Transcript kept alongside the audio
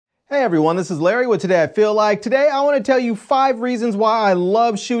Hey everyone, this is Larry with Today I Feel Like. Today I want to tell you 5 reasons why I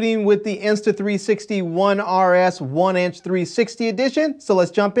love shooting with the Insta360 One RS 1" 360 edition. So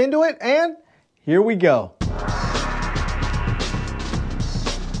let's jump into it, and here we go.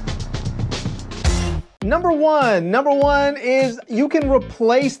 Number one is you can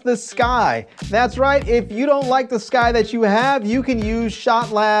replace the sky. That's right, if you don't like the sky that you have, you can use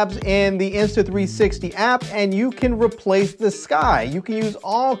Shot Labs in the Insta360 app and you can replace the sky. You can use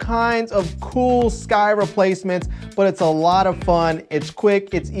all kinds of cool sky replacements, but it's a lot of fun, it's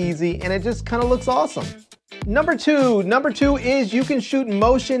quick, it's easy, and it just kind of looks awesome. Number two is you can shoot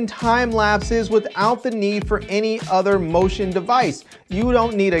motion time lapses without the need for any other motion device. You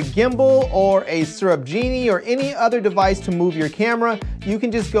don't need a gimbal or a Syrup Genie or any other device to move your camera. You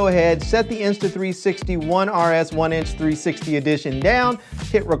can just go ahead, set the Insta360 One RS 1" 360 edition down,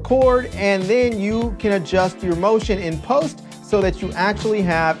 hit record, and then you can adjust your motion in post so that you actually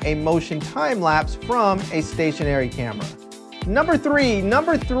have a motion time lapse from a stationary camera. Number three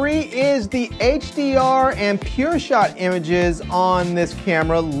is the HDR and PureShot images on this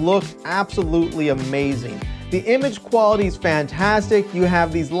camera look absolutely amazing. The image quality is fantastic. You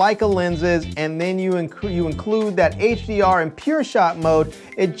have these Leica lenses and then you include that HDR and PureShot mode.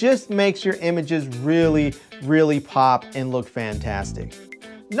 It just makes your images really, really pop and look fantastic.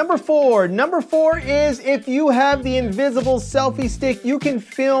 Number four is if you have the invisible selfie stick, you can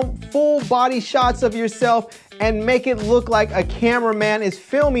film full body shots of yourself and make it look like a cameraman is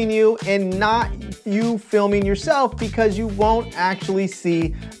filming you and not you filming yourself, because you won't actually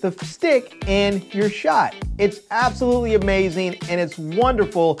see the stick in your shot. It's absolutely amazing and it's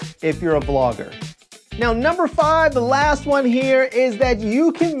wonderful if you're a vlogger. Now, number 5, the last one here, is that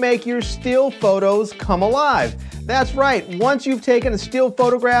you can make your still photos come alive. That's right, once you've taken a still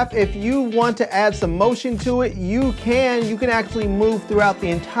photograph, if you want to add some motion to it, you can actually move throughout the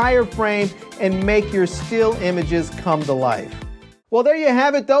entire frame and make your still images come to life. Well, there you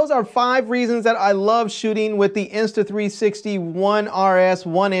have it. Those are 5 reasons that I love shooting with the Insta360 One RS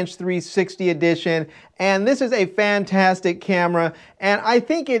 1" 360 edition. And this is a fantastic camera, and I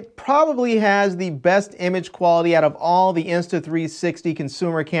think it probably has the best image quality out of all the Insta360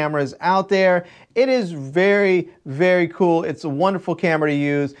 consumer cameras out there. It is very, very cool. It's a wonderful camera to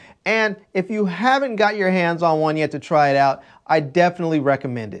use. And if you haven't got your hands on one yet to try it out, I definitely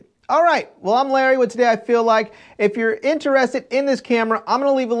recommend it. All right, well, I'm Larry with Today I Feel Like. If you're interested in this camera, I'm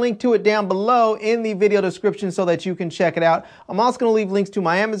gonna leave a link to it down below in the video description so that you can check it out. I'm also gonna leave links to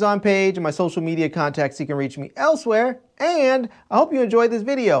my Amazon page and my social media contacts so you can reach me elsewhere. And I hope you enjoyed this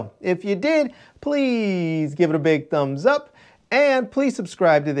video. If you did, please give it a big thumbs up and please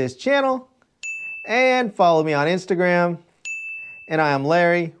subscribe to this channel and follow me on Instagram. And I am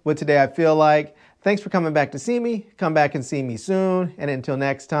Larry with Today I Feel Like. Thanks for coming back to see me. Come back and see me soon. And until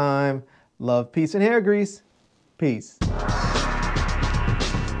next time, love, peace, and hair grease. Peace.